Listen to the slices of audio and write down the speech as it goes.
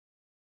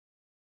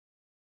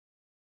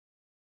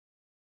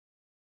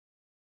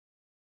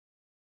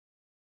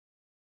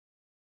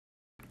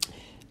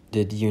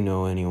Did you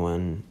know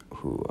anyone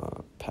who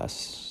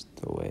passed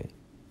away?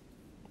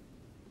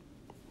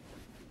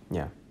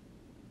 Yeah.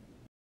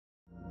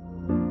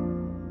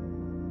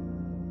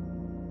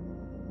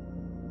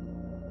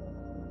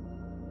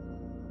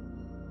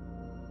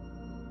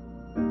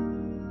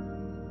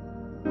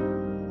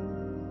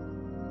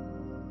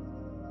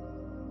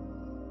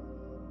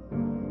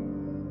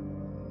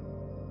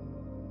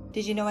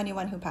 Did you know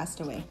anyone who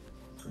passed away?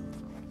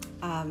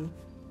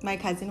 My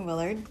cousin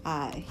Willard,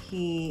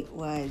 he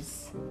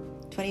was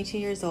 22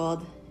 years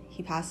old.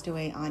 He passed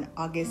away on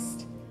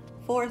August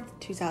 4th,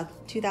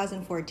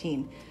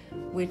 2014,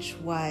 which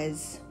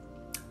was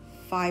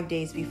 6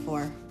 days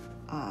before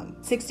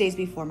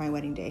my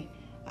wedding day.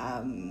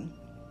 I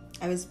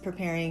was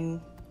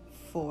preparing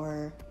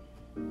for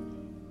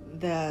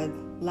the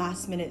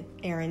last minute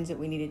errands that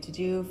we needed to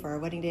do for our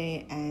wedding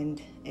day,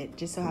 and it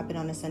just so happened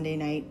on a Sunday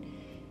night,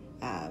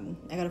 I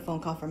got a phone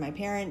call from my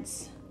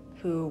parents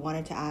who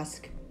wanted to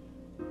ask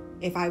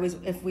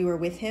if we were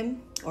with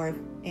him, or if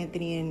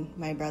Anthony and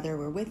my brother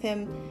were with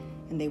him,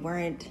 and they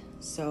weren't.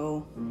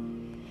 So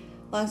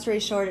long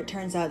story short, it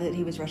turns out that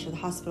he was rushed to the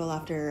hospital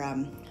after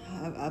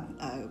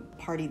a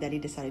party that he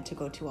decided to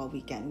go to all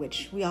weekend,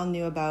 which we all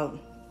knew about.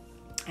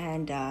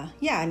 And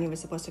and he was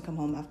supposed to come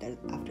home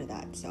after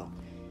that. So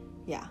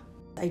yeah.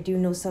 I do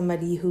know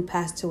somebody who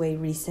passed away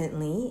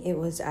recently. It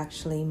was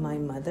actually my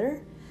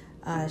mother.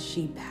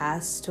 She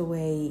passed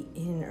away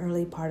in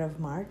early part of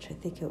March. I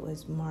think it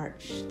was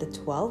March the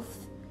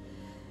 12th.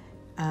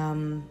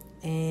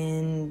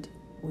 And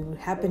we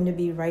happened to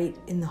be right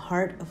in the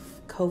heart of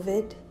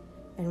COVID,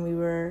 and we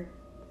were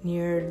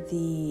near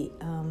the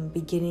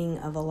beginning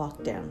of a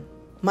lockdown.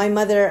 My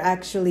mother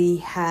actually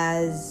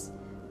has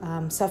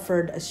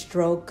suffered a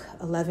stroke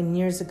 11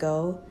 years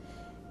ago,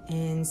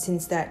 and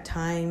since that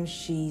time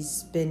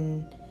she's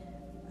been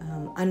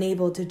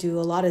unable to do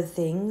a lot of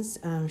things.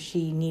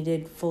 She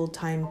needed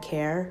full-time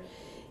care,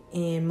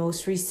 and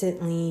most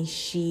recently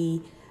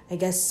she, I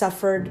guess,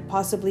 suffered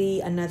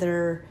possibly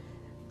another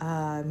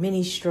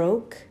mini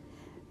stroke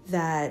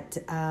that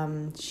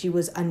she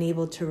was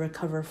unable to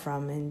recover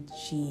from, and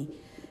she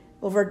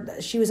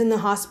was in the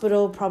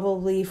hospital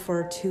probably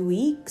for 2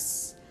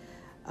 weeks,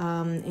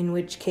 in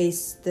which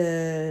case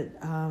the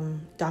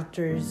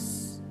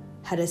doctors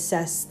had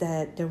assessed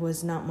that there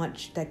was not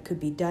much that could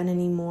be done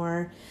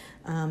anymore.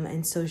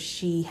 And so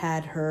she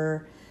had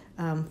her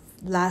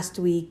last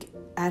week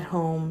at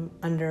home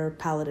under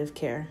palliative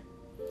care.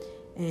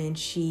 And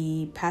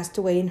she passed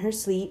away in her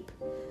sleep,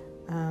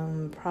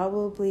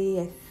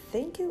 probably, I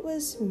think it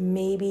was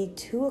maybe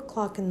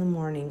 2:00 in the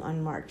morning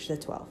on March the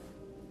 12th.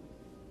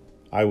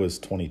 I was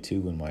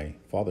 22 when my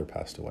father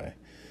passed away.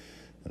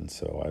 And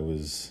so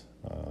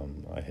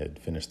I had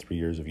finished 3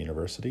 years of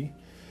university.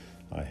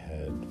 I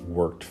had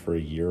worked for a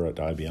year at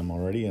IBM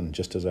already, and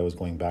just as I was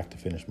going back to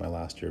finish my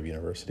last year of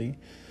university,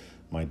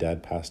 my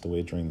dad passed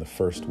away during the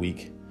first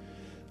week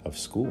of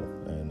school,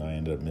 and I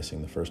ended up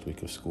missing the first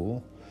week of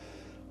school.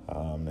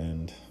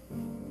 And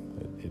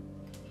it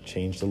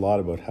changed a lot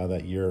about how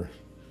that year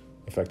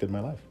affected my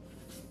life.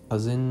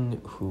 Cousin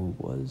who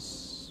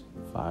was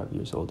 5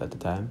 years old at the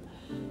time.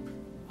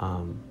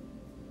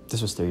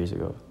 This was 3 years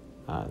ago,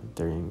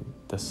 during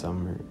the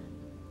summer,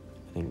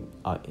 I think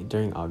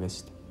during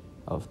August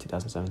of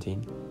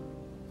 2017.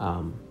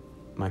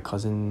 My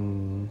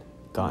cousin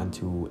got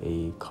into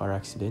a car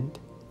accident.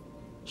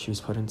 She was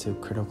put into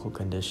critical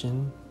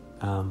condition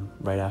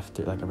right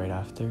after,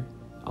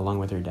 along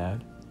with her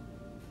dad.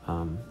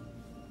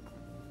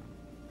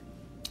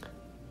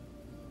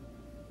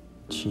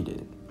 She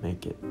didn't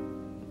make it.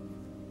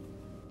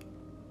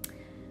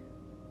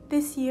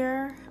 This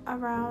year,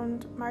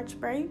 around March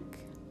break,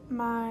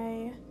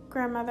 my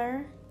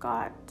grandmother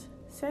got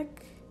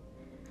sick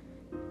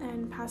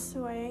and passed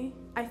away.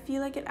 I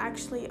feel like it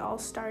actually all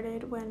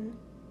started when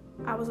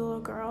I was a little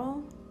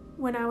girl.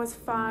 When I was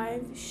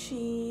 5,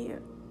 she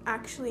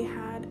actually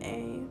had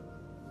a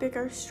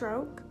bigger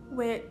stroke,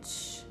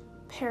 which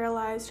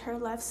paralyzed her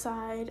left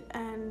side,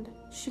 and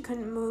she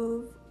couldn't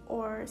move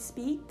or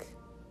speak.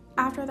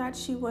 After that,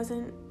 she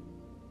wasn't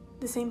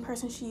the same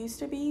person she used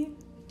to be.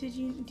 Do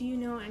you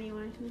know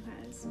anyone who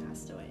has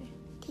passed away?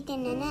 Tita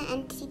Nana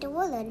and Tita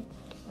Willard.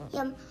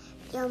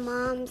 Your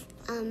mom's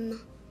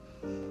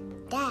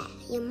dad,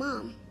 your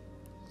mom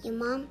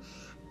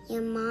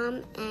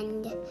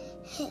and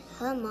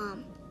her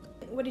mom.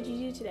 What did you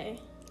do today?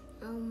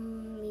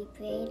 We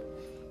prayed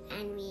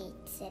and we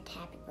said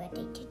happy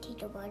birthday to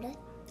Tita Willard.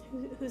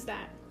 Who's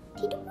that?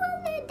 Tita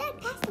Willard that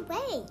passed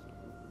away.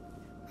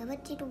 Remember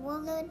Tita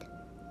Willard?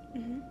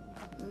 Mm-hmm.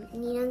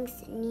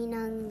 Ninang's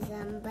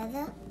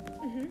brother.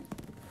 Mm-hmm.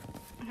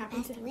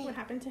 What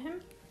happened to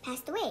him?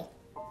 Passed away.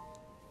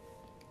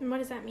 And what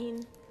does that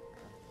mean?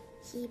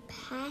 He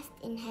passed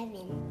in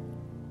heaven.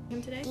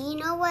 Him today? Do you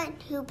know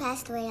who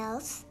passed away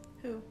else?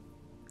 Who?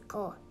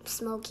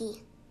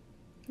 Smokey.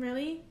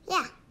 Really?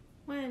 Yeah.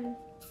 When?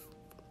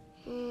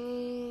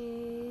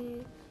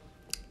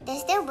 They're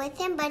still with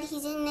him, but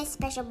he's in this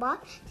special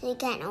box, so you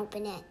can't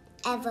open it,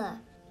 ever.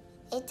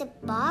 It's a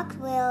box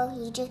where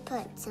you just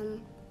put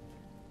some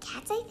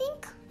cats, I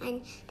think,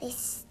 and they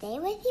stay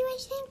with you, I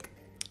think.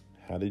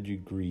 How did you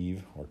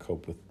grieve or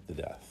cope with the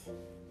death?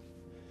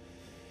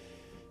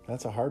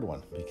 That's a hard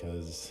one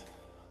because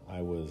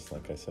I was,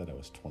 like I said, I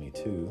was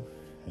 22,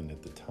 and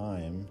at the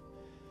time,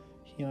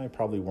 he and I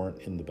probably weren't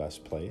in the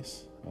best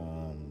place.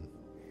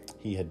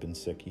 He had been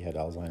sick. He had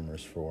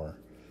Alzheimer's for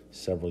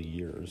several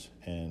years,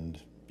 and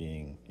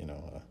being,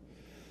 a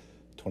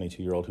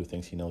 22-year-old who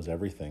thinks he knows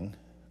everything,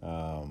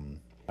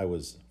 I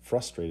was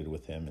frustrated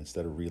with him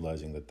instead of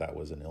realizing that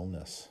was an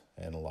illness.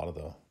 And a lot of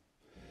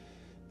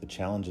the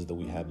challenges that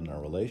we had in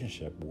our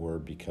relationship were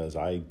because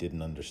I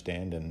didn't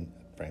understand, and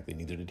frankly,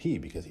 neither did he,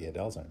 because he had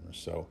Alzheimer's.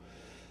 So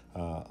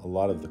a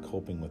lot of the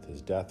coping with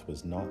his death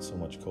was not so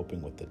much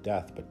coping with the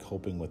death, but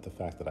coping with the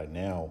fact that I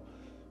now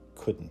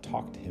couldn't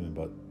talk to him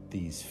about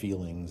these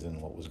feelings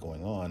and what was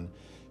going on.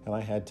 And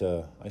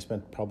I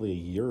spent probably a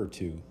year or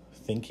two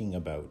thinking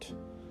about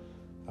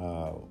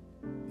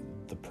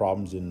the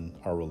problems in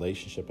our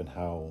relationship and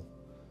how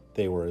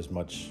they were as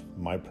much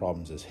my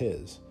problems as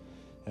his.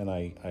 And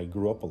I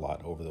grew up a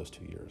lot over those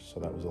 2 years. So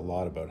that was a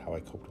lot about how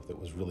I coped with it,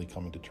 was really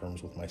coming to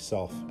terms with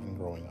myself and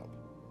growing up.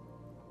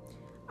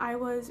 I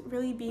was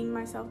really beating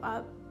myself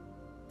up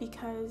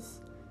because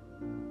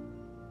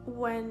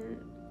when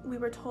we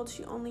were told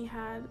she only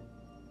had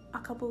a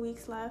couple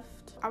weeks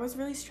left, I was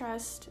really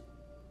stressed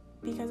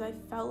because I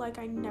felt like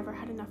I never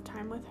had enough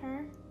time with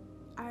her.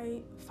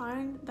 I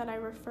find that I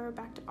refer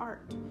back to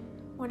art.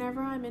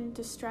 Whenever I'm in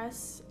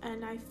distress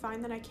and I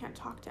find that I can't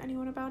talk to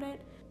anyone about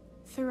it,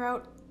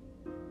 throughout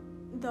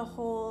the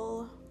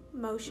whole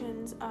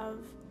motions of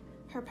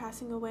her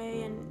passing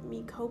away and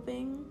me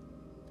coping,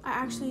 I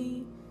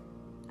actually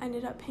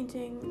ended up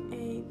painting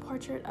a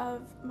portrait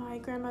of my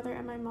grandmother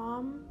and my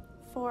mom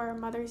for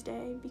Mother's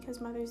Day because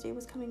Mother's Day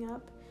was coming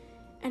up,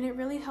 and it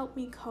really helped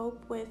me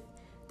cope with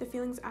the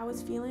feelings I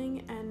was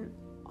feeling and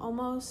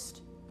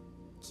almost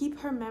keep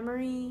her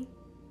memory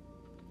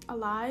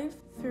alive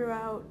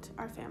throughout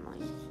our family.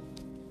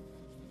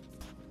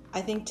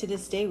 I think to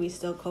this day we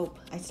still cope.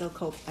 I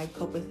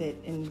cope with it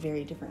in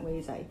very different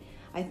ways.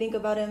 I think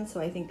about him,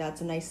 so I think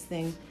that's a nice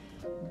thing.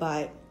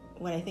 But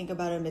when I think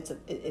about him,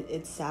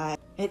 it's sad.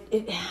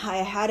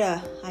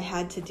 I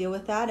had to deal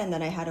with that, and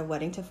then I had a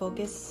wedding to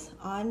focus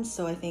on.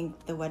 So I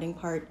think the wedding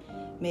part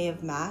may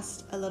have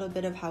masked a little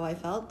bit of how I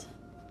felt,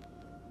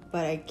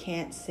 but I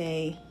can't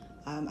say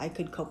I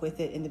could cope with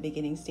it in the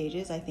beginning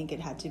stages. I think it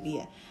had to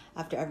be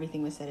after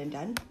everything was said and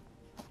done.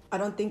 I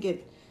don't think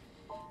it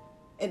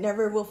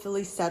never will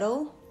fully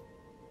settle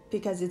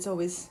because it's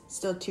always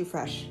still too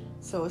fresh.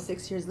 So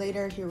 6 years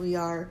later, here we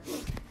are,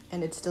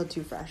 and it's still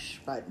too fresh,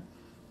 but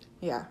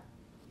yeah.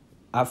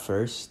 At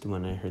first,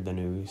 when I heard the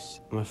news,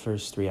 my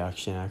first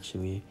reaction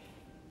actually,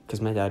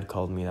 because my dad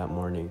called me that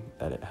morning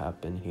that it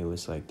happened. He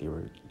was like, they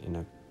were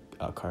in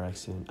a car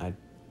accident. I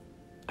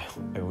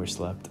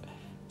overslept,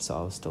 so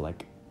I was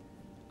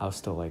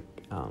still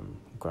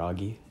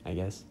groggy, I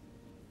guess.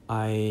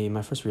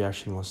 My first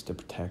reaction was to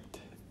protect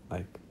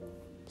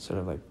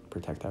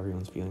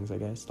everyone's feelings, I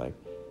guess.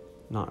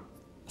 Not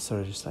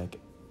sort of just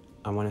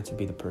I wanted to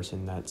be the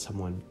person that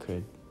someone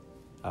could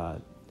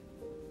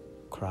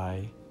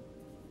cry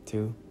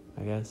to,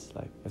 I guess.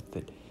 If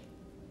they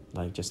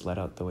just let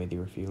out the way they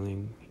were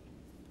feeling.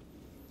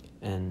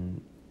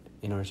 And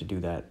in order to do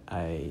that,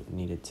 I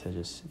needed to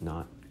just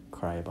not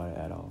cry about it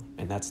at all.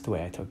 And that's the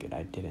way I took it.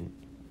 I didn't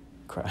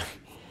cry.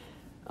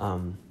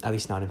 At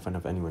least not in front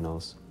of anyone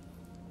else.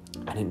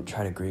 I didn't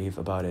try to grieve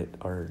about it,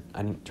 or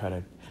I didn't try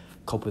to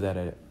cope with that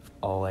at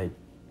all. I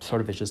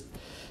sort of just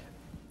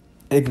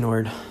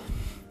ignored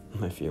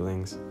my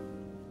feelings.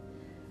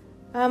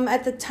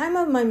 At the time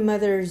of my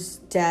mother's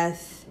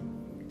death,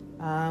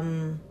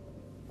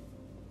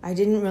 I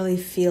didn't really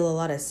feel a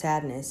lot of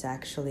sadness,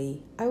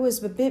 actually. I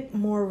was a bit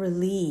more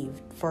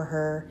relieved for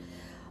her,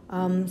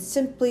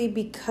 simply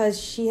because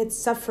she had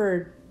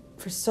suffered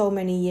for so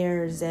many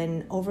years,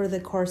 and over the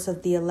course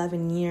of the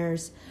 11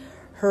 years,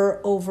 her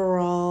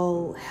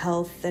overall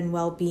health and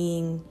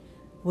well-being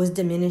was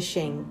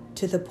diminishing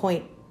to the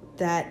point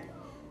that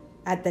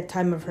at the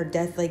time of her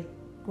death,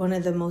 one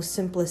of the most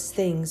simplest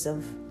things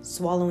of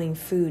swallowing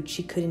food,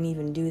 she couldn't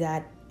even do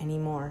that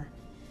anymore.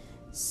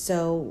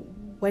 So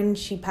when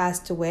she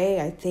passed away,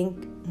 I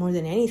think more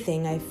than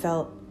anything, I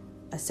felt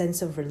a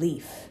sense of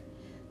relief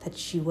that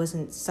she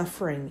wasn't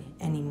suffering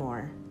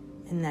anymore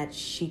and that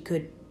she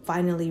could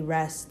finally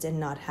rest and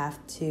not have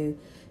to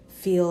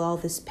feel all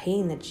this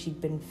pain that she'd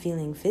been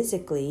feeling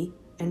physically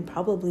and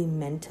probably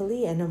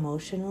mentally and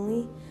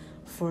emotionally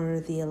for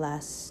the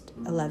last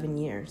 11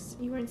 years.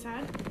 You weren't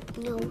sad?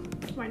 No.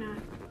 Why not?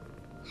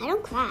 I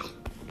don't cry.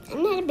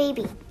 I'm not a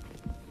baby.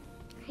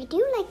 I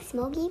do like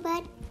Smokey,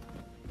 but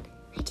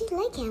I just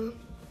like him.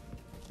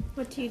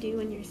 What do you do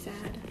when you're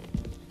sad?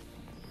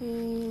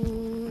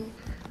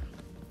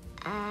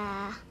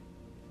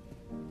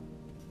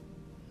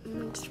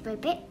 Just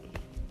wipe it.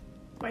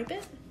 Wipe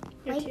it?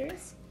 Your Wipe.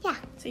 tears? Yeah.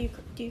 So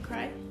do you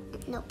cry?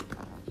 Nope.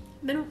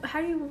 Then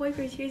how do you wipe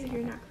your tears if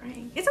you're not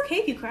crying? It's okay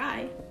if you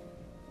cry.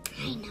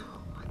 I know.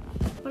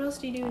 What else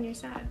do you do when you're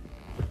sad?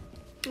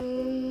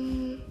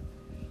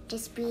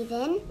 just breathe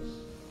in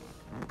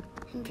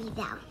and breathe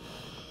out.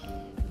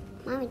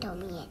 Mommy told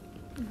me it.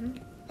 Mm-hmm.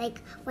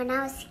 Like when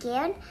I was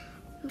scared,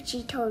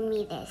 she told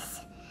me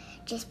this.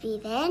 Just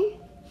breathe in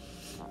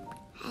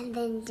and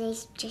then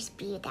just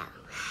breathe out.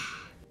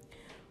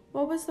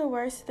 What was the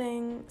worst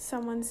thing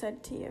someone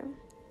said to you?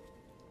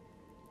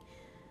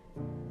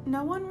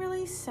 No one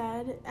really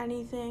said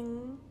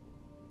anything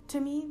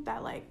to me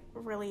that like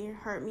really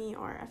hurt me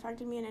or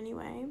affected me in any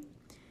way.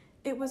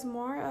 It was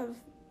more of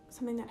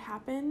something that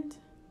happened,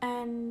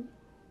 and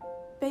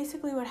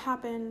basically what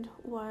happened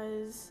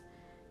was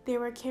they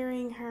were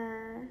carrying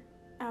her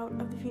out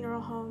of the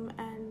funeral home,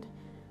 and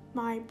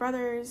my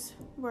brothers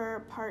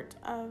were part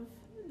of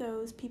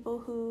those people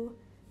who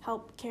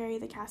helped carry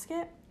the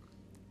casket,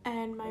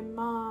 and my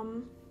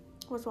mom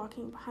was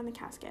walking behind the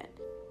casket.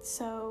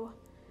 So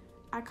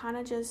I kind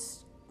of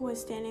just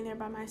was standing there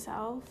by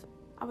myself.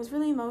 I was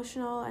really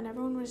emotional and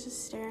everyone was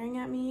just staring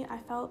at me. I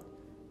felt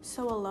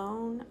so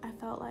alone. I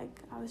felt like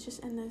I was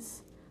just in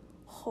this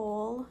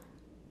hole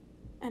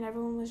and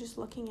everyone was just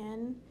looking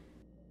in.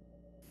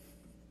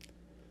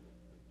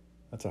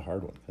 That's a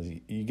hard one, because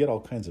you get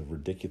all kinds of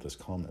ridiculous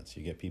comments.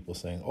 You get people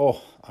saying,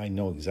 oh, I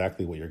know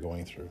exactly what you're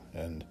going through.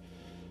 And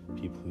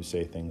people who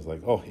say things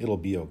like, oh, it'll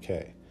be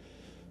okay.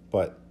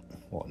 But,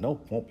 well, no,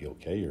 it won't be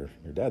okay. Your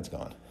dad's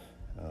gone.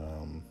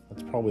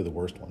 That's probably the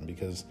worst one,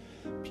 because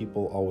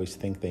people always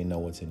think they know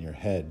what's in your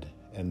head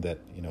and that,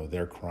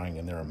 they're crying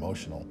and they're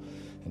emotional,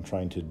 and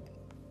trying to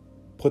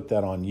put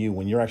that on you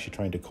when you're actually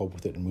trying to cope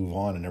with it and move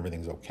on and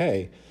everything's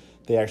okay.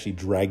 They actually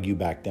drag you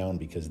back down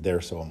because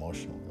they're so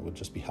emotional. It would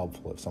just be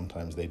helpful if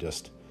sometimes they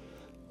just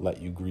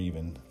let you grieve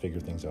and figure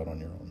things out on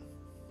your own.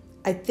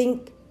 I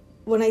think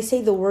when I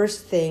say the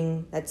worst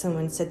thing that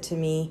someone said to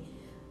me,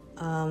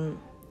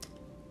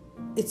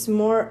 it's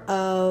more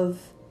of,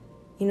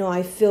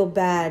 I feel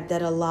bad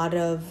that a lot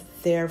of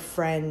their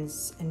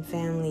friends and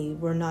family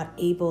were not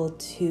able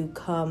to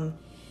come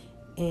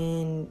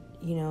and,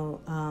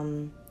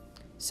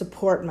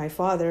 support my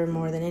father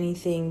more than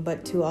anything,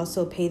 but to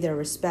also pay their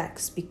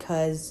respects,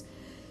 because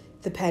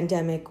the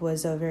pandemic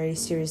was a very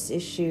serious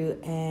issue.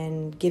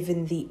 And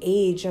given the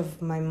age of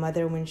my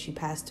mother when she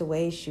passed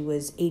away, she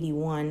was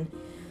 81.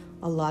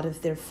 A lot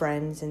of their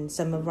friends and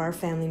some of our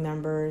family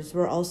members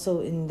were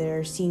also in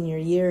their senior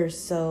years.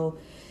 So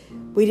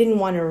we didn't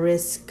want to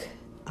risk,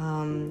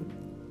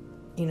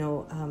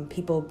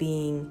 people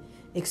being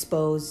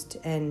exposed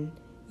and,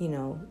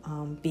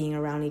 being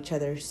around each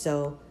other.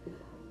 So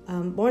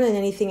more than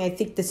anything, I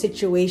think the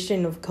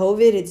situation of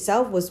COVID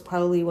itself was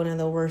probably one of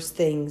the worst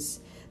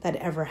things that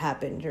ever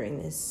happened during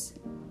this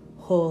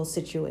whole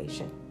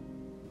situation.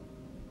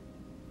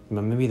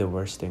 But maybe the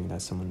worst thing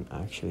that someone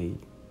actually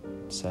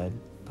said,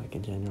 like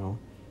in general,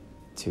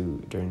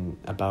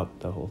 about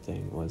the whole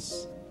thing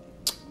was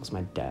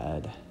my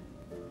dad.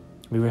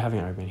 We were having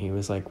an argument. He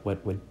was like,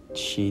 what would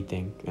she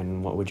think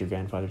and what would your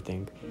grandfather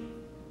think?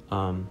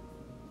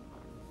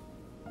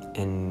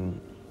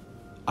 And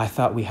I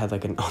thought we had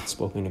like an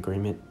unspoken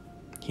agreement.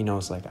 He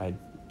knows like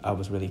I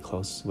was really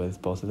close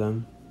with both of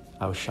them.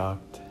 I was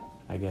shocked,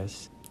 I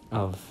guess,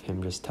 of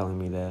him just telling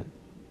me that.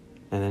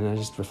 And then I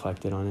just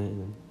reflected on it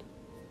and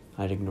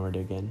I'd ignored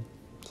it again.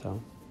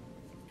 So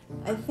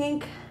I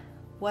think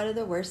one of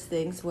the worst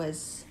things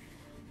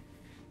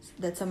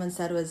that someone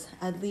said was,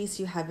 at least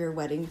you have your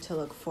wedding to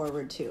look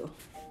forward to.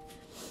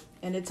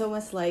 And it's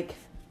almost like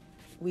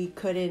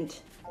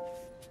it's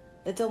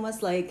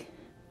almost like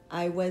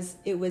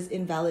it was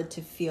invalid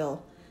to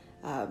feel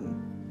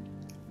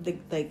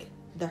the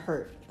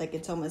hurt. Like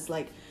it's almost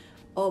like,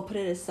 oh, put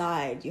it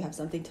aside, you have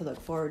something to look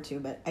forward to.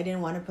 But I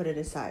didn't want to put it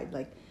aside.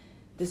 Like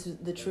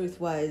the truth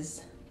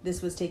was,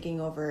 this was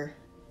taking over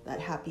that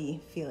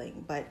happy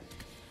feeling. But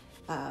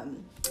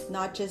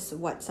not just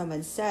what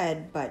someone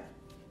said, but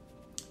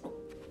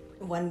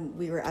when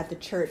we were at the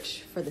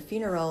church for the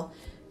funeral,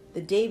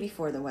 the day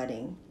before the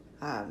wedding,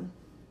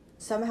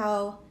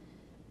 somehow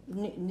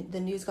the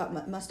news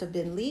must have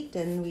been leaked,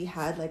 and we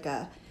had like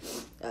a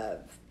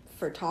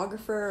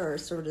photographer or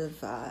sort of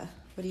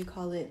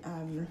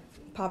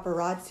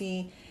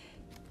paparazzi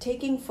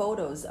taking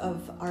photos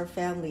of our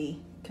family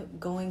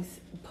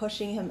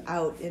pushing him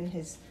out in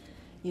his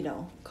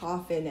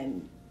coffin,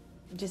 and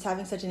just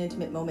having such an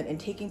intimate moment and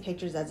taking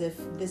pictures as if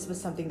this was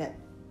something that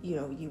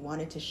you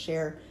wanted to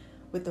share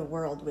with the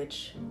world,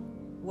 which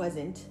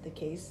wasn't the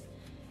case.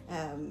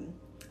 And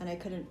I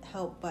couldn't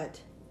help but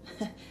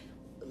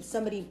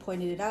somebody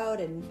pointed it out,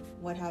 and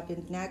what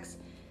happened next,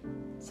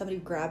 somebody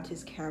grabbed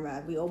his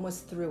camera. We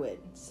almost threw it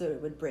so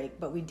it would break,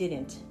 but we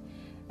didn't,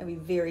 and we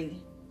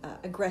very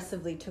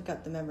aggressively took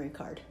out the memory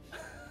card.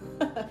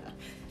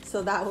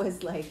 So that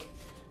was like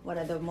one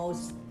of the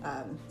most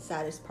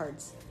saddest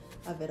parts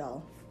of it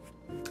all,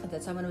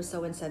 that someone was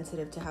so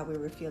insensitive to how we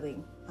were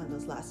feeling on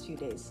those last few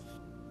days.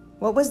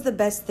 What was the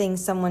best thing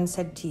someone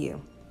said to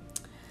you?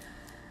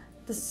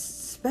 The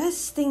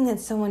best thing that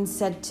someone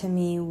said to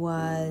me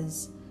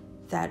was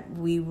that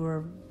we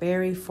were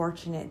very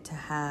fortunate to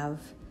have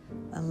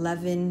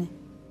 11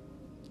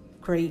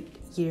 great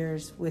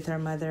years with our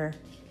mother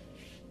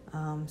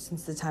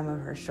since the time of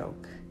her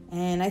stroke.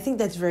 And I think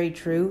that's very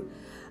true.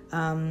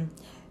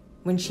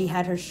 When she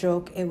had her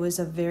stroke, it was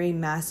a very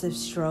massive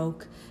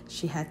stroke.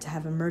 She had to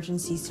have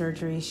emergency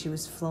surgery. She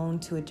was flown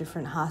to a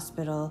different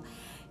hospital,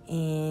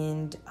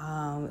 and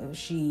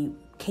she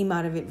came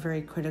out of it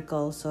very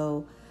critical.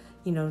 So,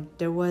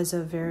 there was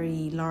a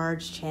very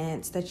large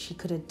chance that she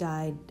could have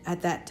died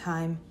at that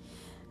time.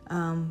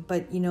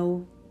 But,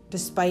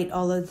 despite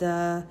all of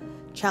the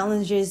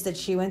challenges that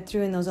she went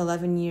through in those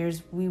 11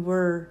 years, we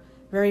were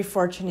very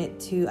fortunate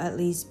to at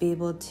least be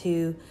able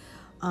to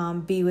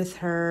be with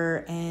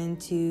her and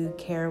to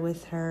care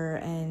with her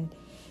and,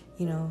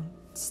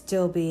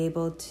 still be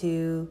able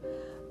to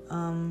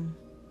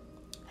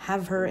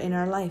have her in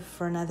our life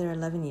for another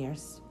 11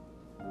 years.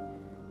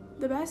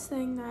 The best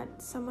thing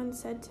that someone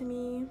said to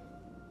me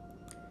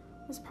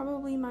was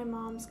probably my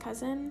mom's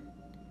cousin.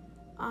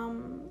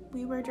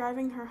 We were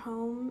driving her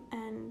home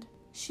and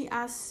she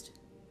asked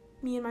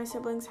me and my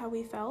siblings how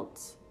we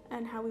felt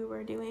and how we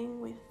were doing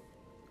with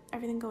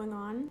everything going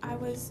on. I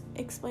was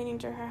explaining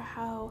to her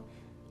how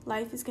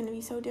life is going to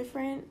be so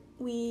different.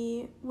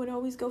 We would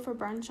always go for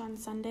brunch on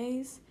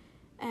Sundays,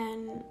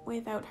 and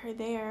without her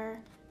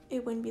there,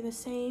 it wouldn't be the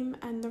same.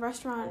 And the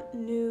restaurant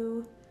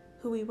knew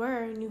who we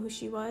were, knew who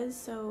she was,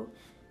 so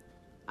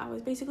I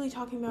was basically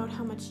talking about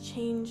how much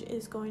change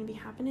is going to be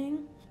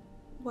happening.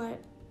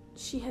 What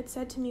she had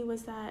said to me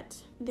was that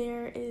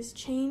there is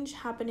change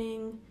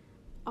happening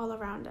all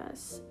around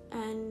us,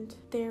 and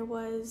there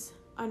was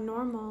a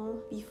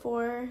normal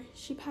before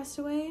she passed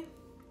away,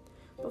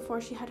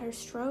 before she had her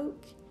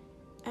stroke,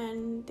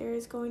 and there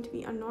is going to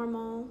be a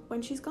normal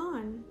when she's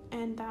gone,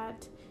 and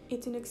that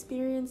it's an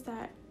experience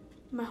that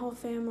my whole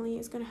family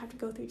is going to have to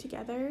go through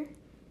together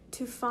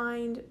to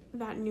find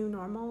that new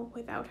normal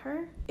without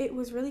her. It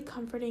was really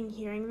comforting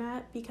hearing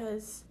that,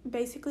 because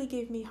basically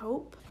gave me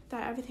hope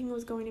that everything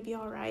was going to be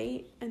all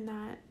right, and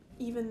that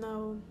even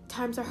though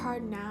times are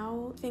hard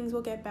now, things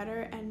will get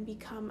better and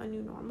become a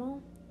new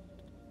normal.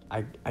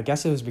 I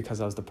guess it was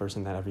because I was the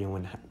person that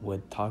everyone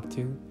would talk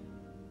to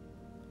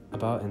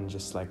about and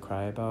just like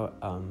cry about.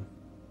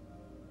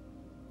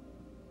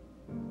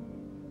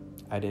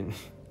 I didn't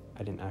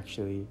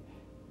actually,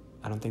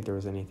 I don't think there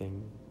was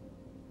anything,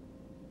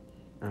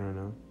 I don't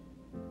know.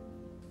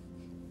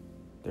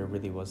 There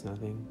really was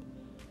nothing.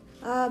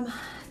 The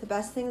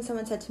best thing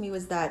someone said to me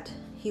was that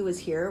he was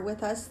here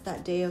with us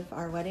that day of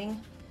our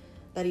wedding,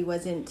 that he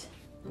wasn't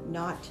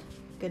not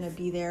going to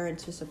be there and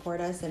to support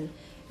us, and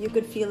you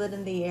could feel it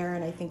in the air,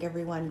 and I think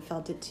everyone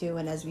felt it too.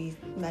 And as we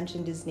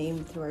mentioned his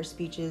name through our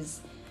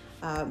speeches,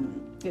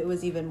 it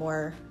was even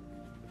more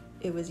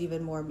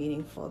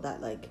meaningful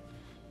that like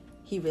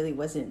he really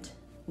wasn't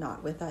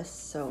not with us.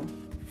 So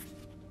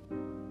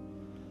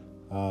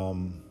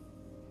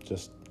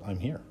just I'm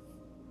here.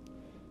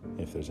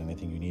 If there's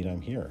anything you need,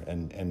 I'm here,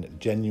 and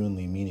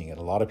genuinely meaning it.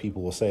 A lot of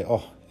people will say,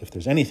 oh, if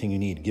there's anything you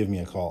need, give me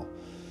a call.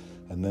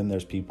 And then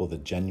there's people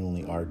that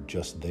genuinely are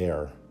just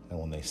there, and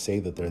when they say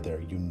that they're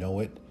there, you know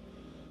it,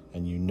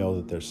 and you know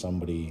that there's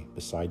somebody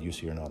beside you,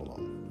 so you're not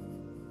alone.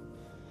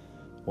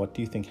 What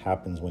do you think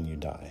happens when you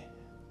die?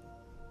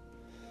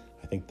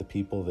 I think the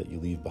people that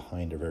you leave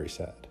behind are very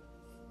sad.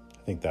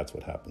 I think that's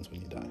what happens when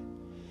you die.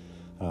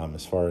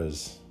 As far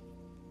as,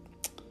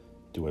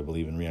 do I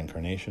believe in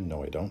reincarnation?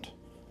 No, I don't.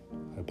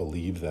 I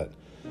believe that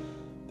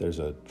there's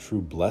a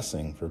true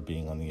blessing for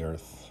being on the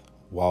earth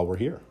while we're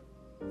here,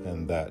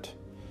 and that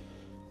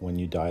when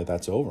you die,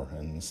 that's over.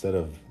 And instead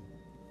of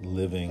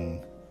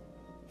living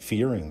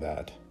fearing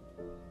that,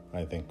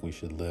 I think we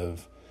should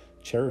live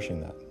cherishing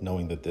that,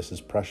 knowing that this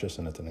is precious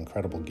and it's an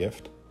incredible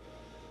gift.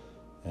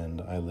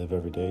 And I live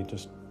every day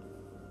just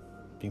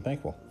being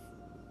thankful.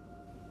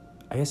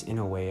 I guess in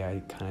a way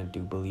I kind of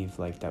do believe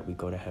like that we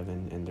go to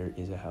heaven and there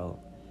is a hell,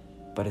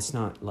 but it's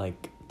not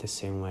like the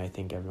same way I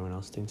think everyone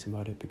else thinks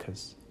about it,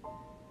 because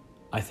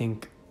I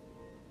think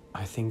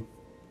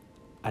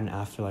an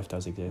afterlife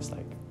does exist.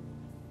 Like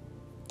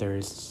there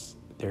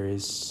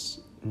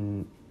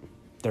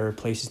are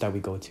places that we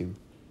go to.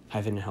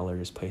 Heaven and hell are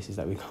just places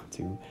that we go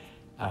to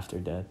after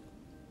death.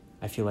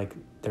 I feel like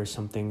there's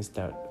some things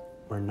that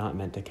we're not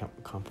meant to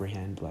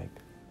comprehend. Like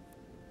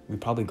we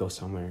probably go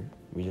somewhere,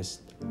 we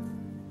just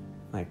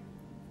like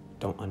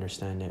don't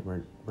understand it.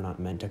 We're not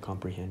meant to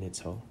comprehend it.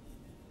 So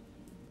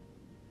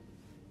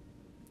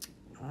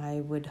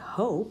I would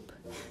hope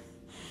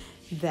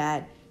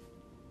that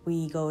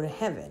we go to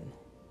heaven.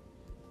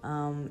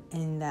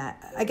 And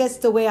that, I guess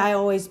the way I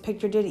always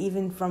pictured it,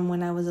 even from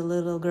when I was a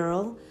little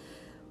girl,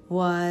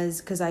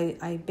 was because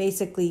I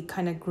basically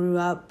kind of grew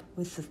up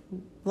with a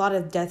lot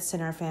of deaths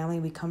in our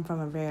family. We come from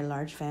a very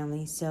large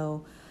family.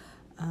 So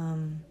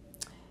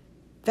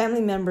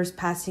family members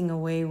passing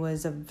away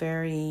was a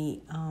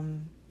very,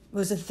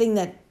 was a thing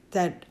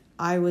that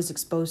I was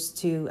exposed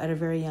to at a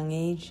very young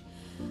age.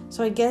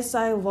 So I guess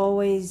I've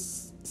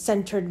always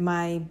centered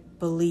my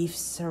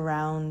beliefs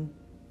around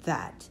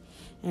that.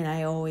 And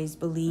I always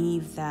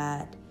believe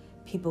that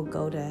people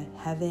go to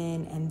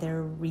heaven and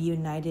they're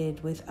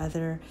reunited with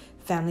other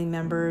family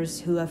members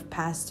who have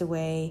passed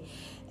away,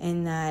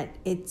 and that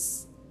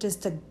it's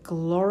just a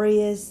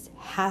glorious,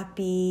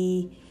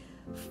 happy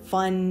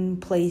fun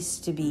place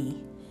to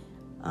be.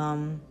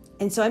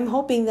 And so I'm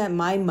hoping that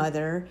my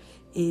mother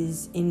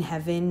is in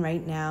heaven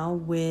right now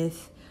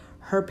with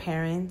her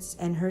parents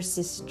and her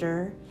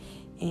sister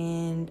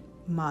and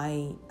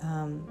my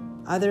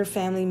other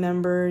family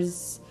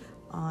members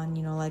on,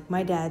 like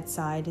my dad's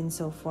side and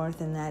so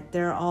forth, and that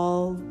they're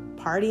all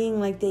partying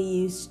like they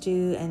used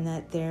to, and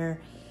that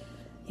they're,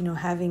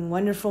 having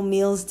wonderful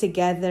meals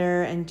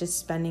together and just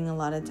spending a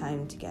lot of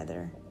time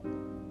together.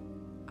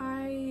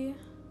 I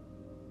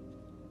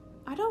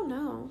don't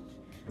know.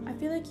 I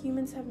feel like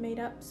humans have made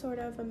up sort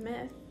of a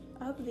myth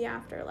of the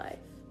afterlife.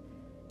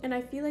 And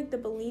I feel like the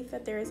belief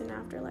that there is an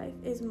afterlife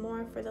is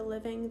more for the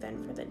living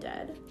than for the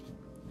dead.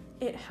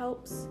 It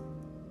helps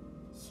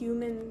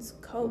humans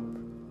cope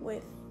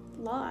with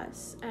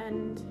loss,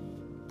 and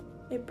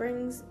it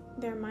brings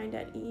their mind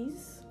at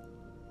ease.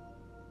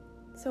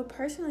 So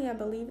personally, I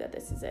believe that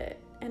this is it.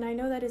 And I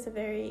know that is a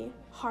very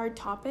hard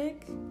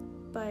topic,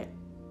 but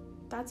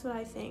that's what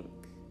I think.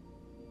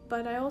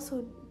 But I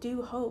also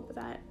do hope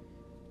that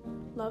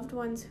loved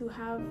ones who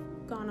have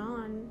gone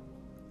on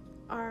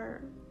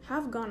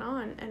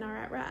and are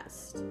at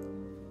rest.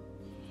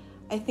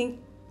 I think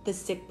the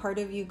sick part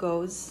of you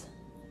goes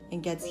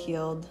and gets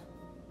healed,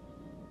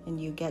 and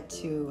you get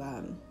to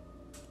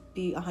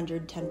be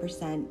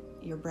 110%.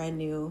 You're brand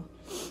new.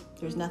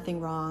 There's nothing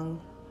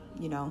wrong,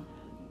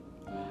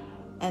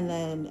 And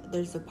then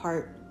there's a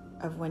part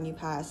of when you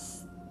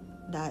pass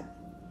that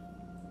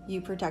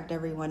you protect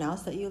everyone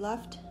else that you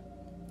left,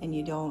 and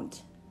you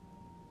don't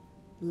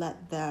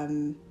let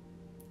them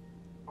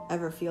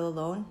ever feel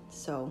alone.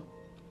 So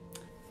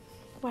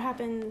what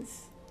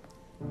happens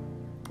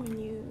when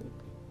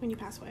you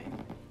pass away?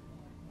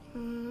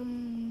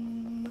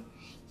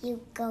 You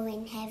go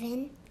in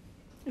heaven.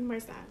 And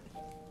where's that?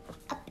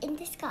 Up in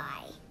the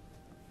sky.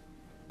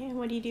 And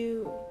what do you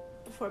do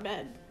before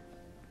bed?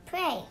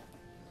 Pray.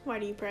 Why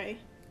do you pray?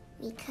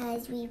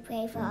 Because we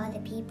pray for all the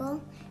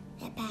people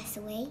that pass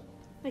away.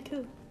 Like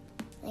who?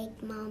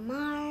 Like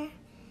Mama,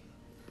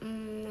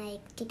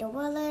 like Tito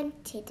Willard,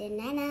 Tito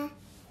Nana.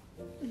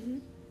 Mm-hmm.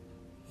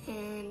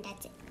 And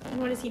that's it. And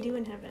what does he do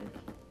in heaven?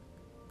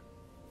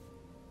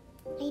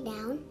 Lay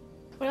down.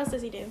 What else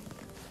does he do?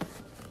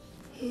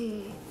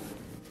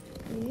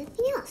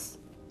 Nothing else.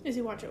 Does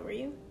he watch over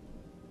you?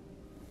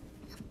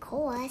 Of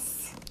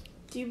course.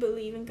 Do you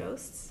believe in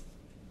ghosts?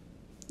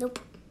 Nope.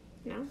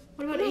 No?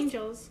 What about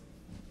angels?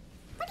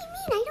 What do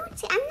you mean?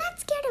 I'm not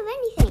scared of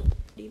anything.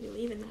 Do you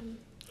believe in them?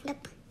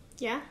 Yep.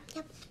 Yeah?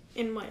 Yep.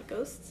 In what?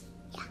 Ghosts?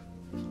 Yeah.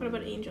 What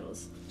about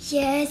angels?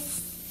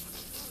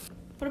 Yes.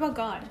 What about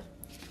God?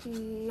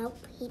 Nope.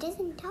 He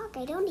doesn't talk.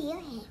 I don't hear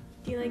him.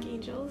 Do you like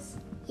angels?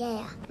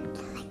 Yeah.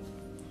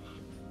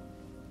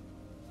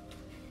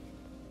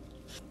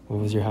 What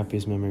was your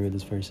happiest memory with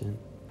this person?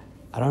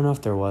 I don't know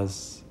if there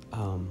was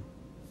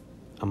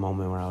a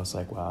moment where I was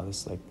like, wow,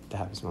 this is like the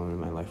happiest moment in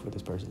my life with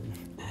this person.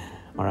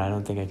 Or I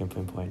don't think I can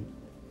pinpoint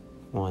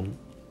one.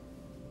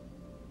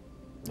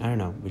 I don't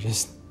know. We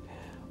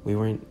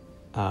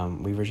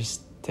were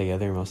just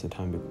together most of the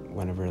time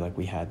whenever like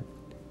we had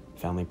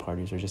family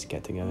parties or just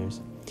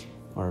get-togethers,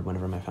 or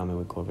whenever my family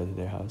would go over to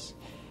their house.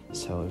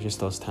 So just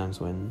those times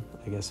when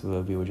I guess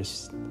we would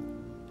just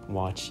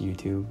watch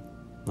YouTube,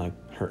 like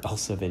her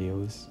Elsa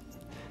videos,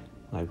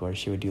 like, or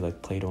she would do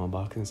like Play-Doh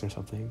unboxings or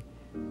something,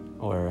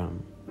 or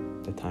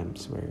the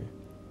times where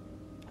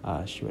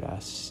she would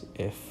ask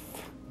if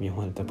we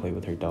wanted to play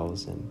with her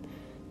dolls and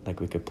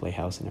like we could play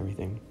house and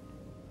everything.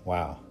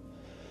 Wow.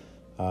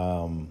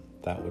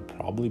 That would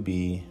probably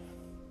be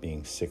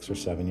being 6 or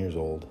 7 years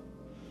old.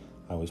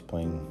 I was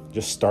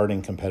just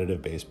starting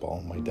competitive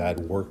baseball. My dad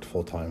worked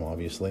full-time,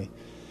 obviously,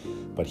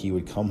 but he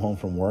would come home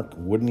from work,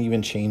 wouldn't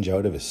even change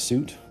out of his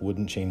suit,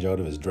 wouldn't change out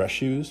of his dress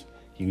shoes.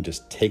 He would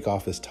just take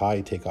off his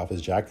tie, take off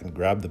his jacket, and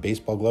grab the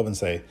baseball glove and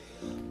say,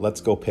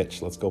 let's go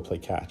pitch, let's go play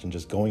catch. And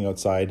just going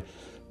outside,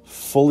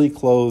 fully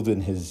clothed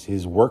in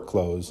his work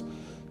clothes,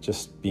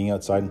 just being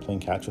outside and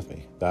playing catch with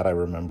me. That I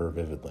remember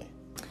vividly.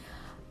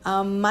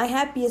 My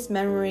happiest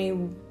memory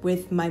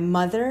with my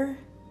mother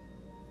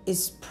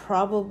is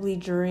probably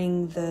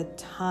during the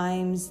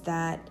times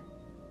that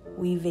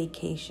we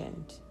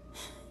vacationed,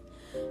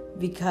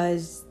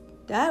 because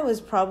that was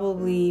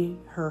probably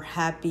her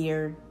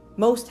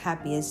most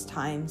happiest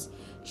times.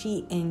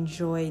 She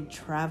enjoyed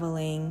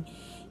traveling,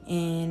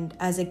 and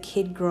as a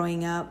kid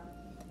growing up,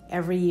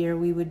 every year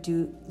we would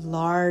do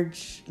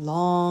large,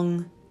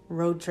 long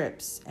road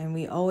trips, and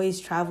we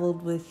always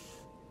traveled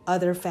with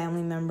other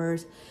family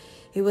members.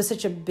 It was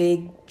such a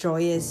big,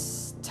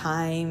 joyous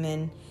time,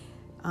 and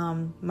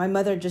my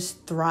mother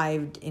just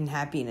thrived in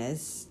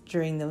happiness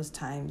during those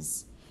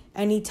times.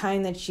 Any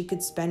time that she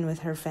could spend with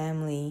her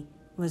family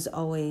was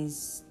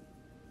always,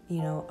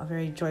 a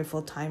very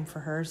joyful time for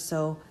her.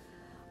 So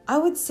I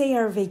would say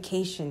our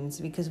vacations,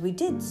 because we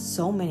did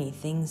so many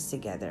things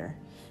together.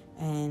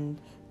 And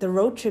the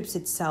road trips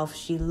itself,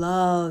 she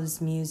loves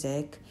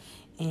music,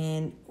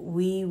 and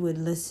we would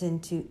listen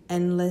to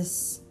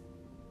endless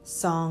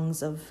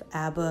songs of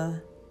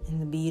ABBA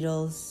and the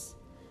Beatles,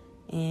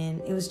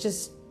 and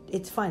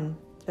it's fun.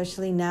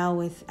 especially now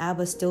with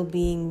ABBA still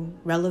being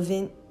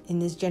relevant in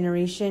this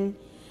generation.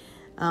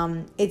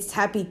 It's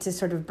happy to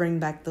sort of bring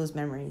back those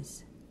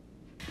memories.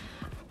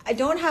 I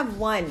don't have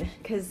one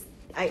because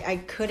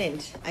I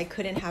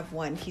couldn't have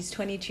one. He's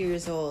 22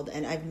 years old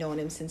and I've known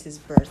him since his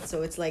birth.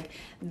 So it's like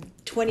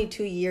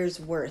 22 years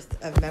worth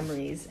of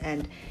memories.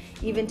 And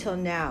even till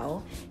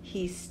now,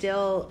 he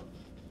still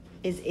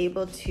is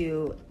able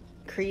to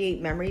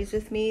create memories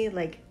with me.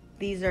 Like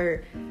these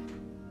are,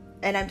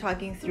 and I'm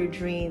talking through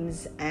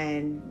dreams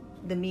and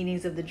the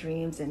meanings of the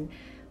dreams. And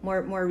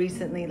more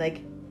recently,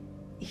 like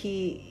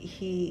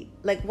he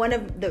like one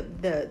of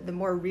the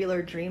more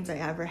realer dreams I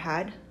ever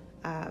had,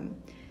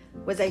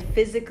 was I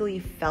physically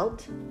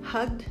felt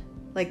hugged.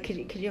 Like,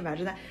 could you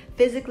imagine that?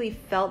 Physically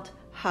felt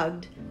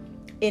hugged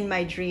in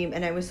my dream.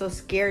 And I was so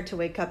scared to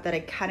wake up that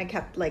I kind of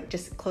kept like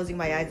just closing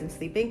my eyes and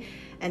sleeping.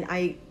 And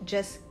I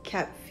just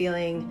kept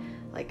feeling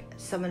like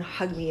someone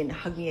hugged me and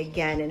hugged me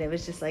again. And it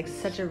was just like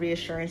such a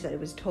reassurance that it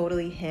was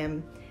totally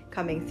him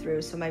coming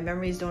through. So my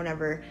memories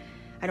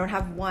I don't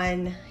have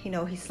one. You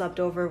know, he slept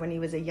over when he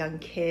was a young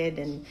kid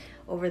and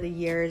over the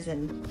years,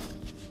 and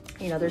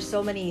you know, there's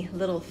so many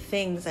little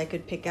things I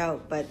could pick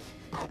out, but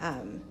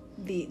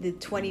the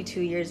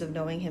 22 years of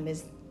knowing him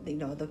is, you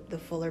know, the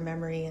fuller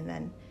memory, and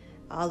then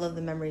all of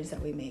the memories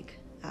that we make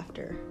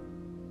after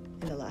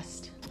in the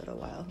last little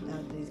while now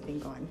that he's been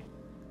gone.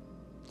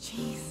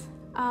 Jeez.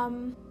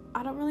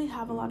 I don't really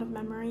have a lot of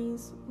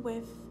memories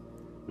with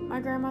my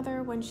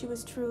grandmother when she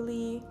was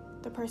truly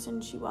the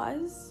person she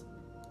was.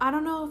 I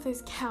don't know if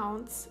this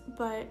counts,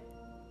 but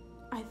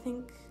I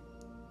think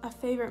a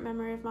favorite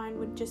memory of mine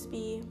would just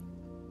be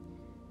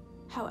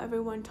how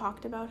everyone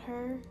talked about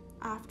her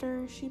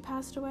after she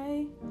passed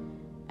away,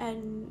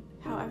 and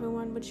how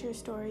everyone would share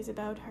stories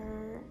about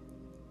her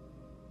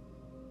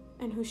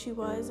and who she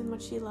was and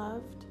what she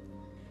loved.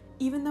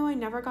 Even though I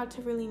never got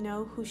to really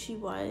know who she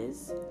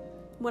was,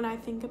 when I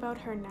think about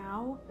her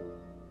now,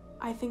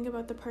 I think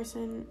about the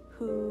person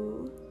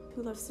who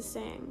loves to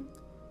sing,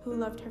 who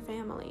loved her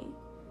family.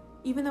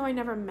 Even though I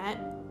never met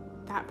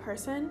that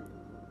person,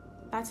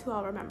 that's who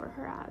I'll remember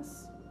her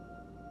as.